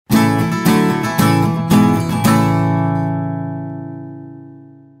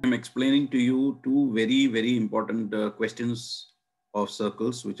explaining to you two very, very important questions of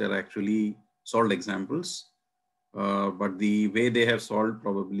circles, which are actually solved examples. But the way they have solved,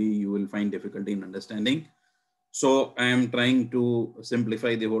 probably you will find difficulty in understanding. So I am trying to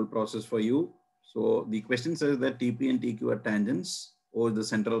simplify the whole process for you. So the question says that TP and TQ are tangents over the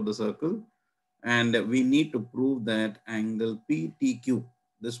center of the circle. And we need to prove that angle PTQ,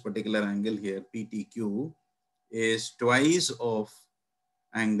 this particular angle here, PTQ, is twice of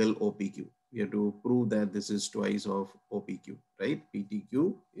angle OPQ. We have to prove that this is twice of OPQ, right?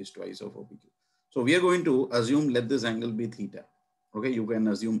 PTQ is twice of OPQ. So we are going to assume, let this angle be theta. Okay, you can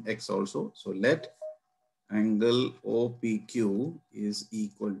assume X also. So let angle OPQ is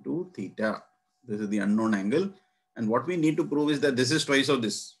equal to theta. This is the unknown angle. And what we need to prove is that this is twice of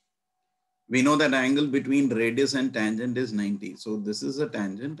this. We know that angle between radius and tangent is 90. So this is a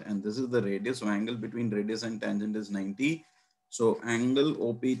tangent and this is the radius. So angle between radius and tangent is 90. So angle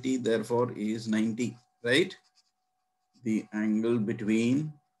OPT therefore is 90, right? The angle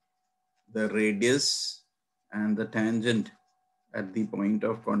between the radius and the tangent at the point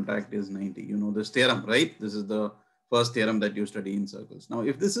of contact is 90. You know this theorem, right? This is the first theorem that you study in circles. Now,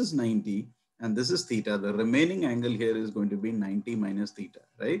 if this is 90 and this is theta, the remaining angle here is going to be 90 minus theta,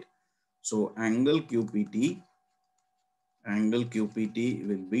 right? So angle QPT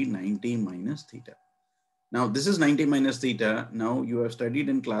will be 90 minus theta. Now this is 90 minus theta. Now you have studied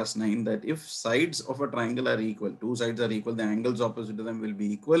in class 9 that if sides of a triangle are equal, two sides are equal, the angles opposite to them will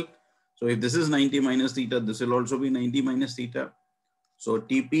be equal. So if this is 90 minus theta, this will also be 90 minus theta. So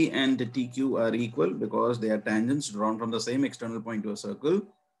TP and TQ are equal because they are tangents drawn from the same external point to a circle.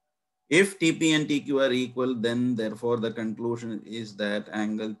 If TP and TQ are equal, then therefore the conclusion is that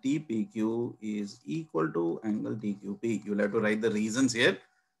angle TPQ is equal to angle TQP. You'll have to write the reasons here.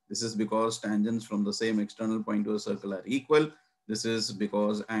 This is because tangents from the same external point to a circle are equal. This is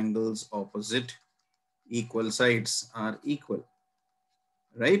because angles opposite equal sides are equal,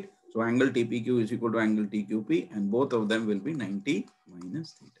 right? So angle TPQ is equal to angle TQP and both of them will be 90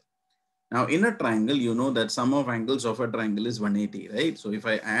 minus theta. Now in a triangle, you know that sum of angles of a triangle is 180, right? So if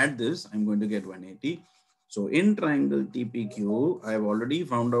I add this, I'm going to get 180. So in triangle TPQ, I've already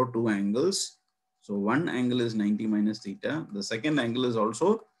found out two angles. So one angle is 90 minus theta. The second angle is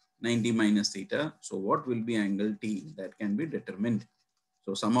also 90 minus theta. So what will be angle T? That can be determined.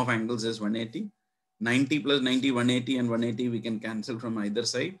 So sum of angles is 180. 90 plus 90, 180 and 180 we can cancel from either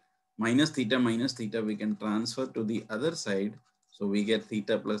side. Minus theta we can transfer to the other side. So we get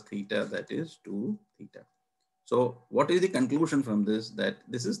theta plus theta, that is 2 theta. So what is the conclusion from this? That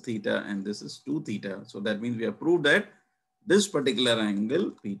this is theta and this is 2 theta. So that means we have proved that this particular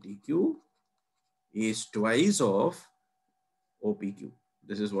angle PTQ is twice of OPQ.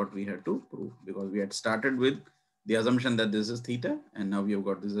 This is what we had to prove because we had started with the assumption that this is theta and now we have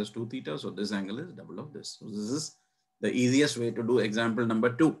got this as 2 theta. So this angle is double of this. So this is the easiest way to do example number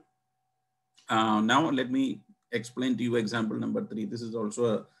 2. Now let me explain to you example number 3. This is also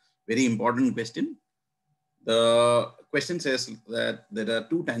a very important question. The question says that there are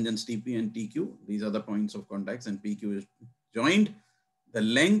two tangents TP and TQ. These are the points of contacts and PQ is joined. The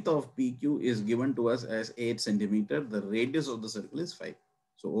length of PQ is given to us as 8 centimeter. The radius of the circle is 5.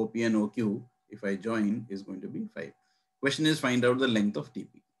 So OP and OQ, if I join, is going to be 5. Question is find out the length of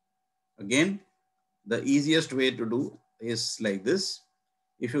TP. Again, the easiest way to do is like this.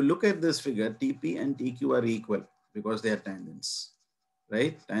 If you look at this figure, TP and TQ are equal because they are tangents,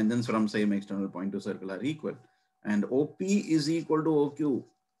 right? Tangents from same external point to circle are equal. And OP is equal to OQ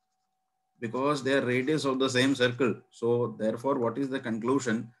because they are radius of the same circle. So therefore, what is the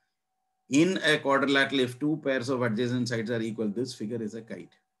conclusion? In a quadrilateral, if two pairs of adjacent sides are equal, this figure is a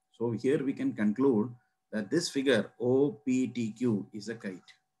kite. So here we can conclude that this figure OPTQ is a kite,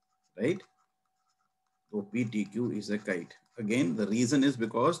 right? OPTQ is a kite. Again, the reason is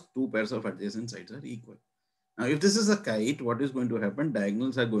because two pairs of adjacent sides are equal. Now, if this is a kite, what is going to happen?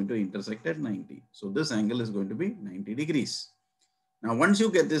 Diagonals are going to intersect at 90. So this angle is going to be 90 degrees. Now, once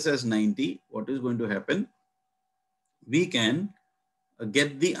you get this as 90, what is going to happen? We can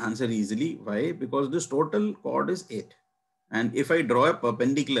get the answer easily. Why? Because this total chord is 8. And if I draw a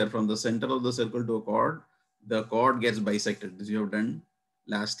perpendicular from the center of the circle to a chord, the chord gets bisected. This you have done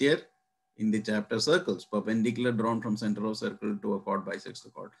last year in the chapter circles. Perpendicular drawn from center of circle to a chord bisects the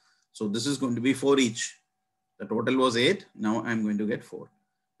chord. So this is going to be 4 each. The total was 8. Now I'm going to get 4.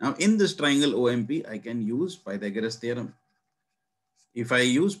 Now in this triangle OMP, I can use Pythagoras theorem. If I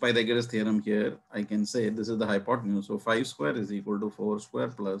use Pythagoras theorem here, I can say this is the hypotenuse. So 5 square is equal to 4 square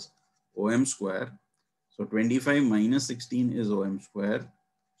plus OM square. So 25 minus 16 is OM square.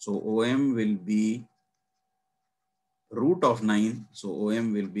 So OM will be root of 9. So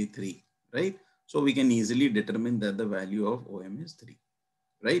OM will be 3, right? So we can easily determine that the value of OM is 3,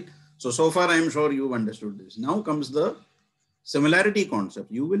 right? So far I am sure you've understood this. Now comes the similarity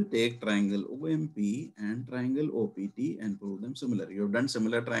concept. You will take triangle OMP and triangle OPT and prove them similar. You have done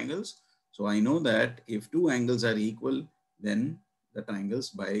similar triangles. So I know that if two angles are equal, then the triangles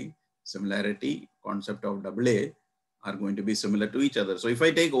by similarity concept of AA are going to be similar to each other. So if I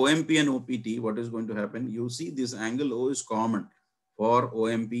take OMP and OPT, what is going to happen? You see this angle O is common for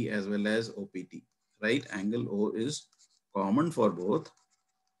OMP as well as OPT, right? Angle O is common for both,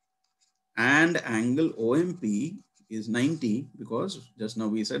 and angle OMP is 90 because just now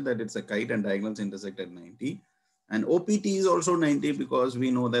we said that it's a kite and diagonals intersect at 90. And OPT is also 90 because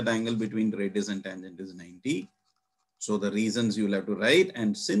we know that angle between radius and tangent is 90. So the reasons you'll have to write,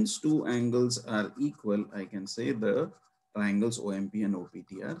 and since two angles are equal, I can say the triangles OMP and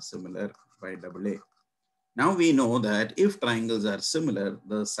OPT are similar by AA. Now we know that if triangles are similar,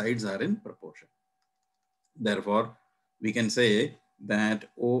 the sides are in proportion. Therefore, we can say that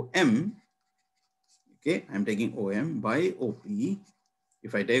OM, okay, I'm taking OM by OP.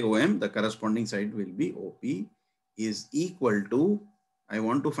 If I take OM, the corresponding side will be OP is equal to, I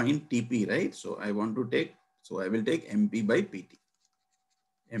want to find TP, right? So I want to take, so I will take MP by PT.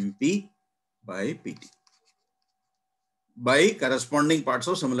 MP by PT. By corresponding parts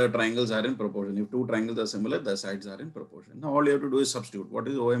of similar triangles are in proportion. If two triangles are similar, the sides are in proportion. Now all you have to do is substitute. What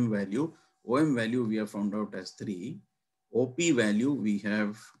is OM value? OM value we have found out as 3. OP value we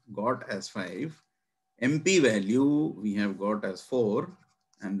have got as 5. MP value we have got as 4,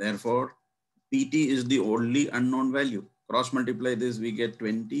 and therefore PT is the only unknown value. Cross multiply this, we get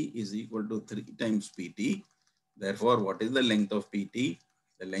 20 is equal to 3 times PT. Therefore, what is the length of PT?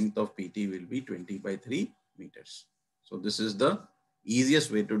 The length of PT will be 20 by 3 meters. So this is the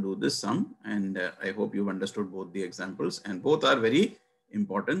easiest way to do this sum, and I hope you've understood both the examples, and both are very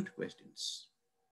important questions.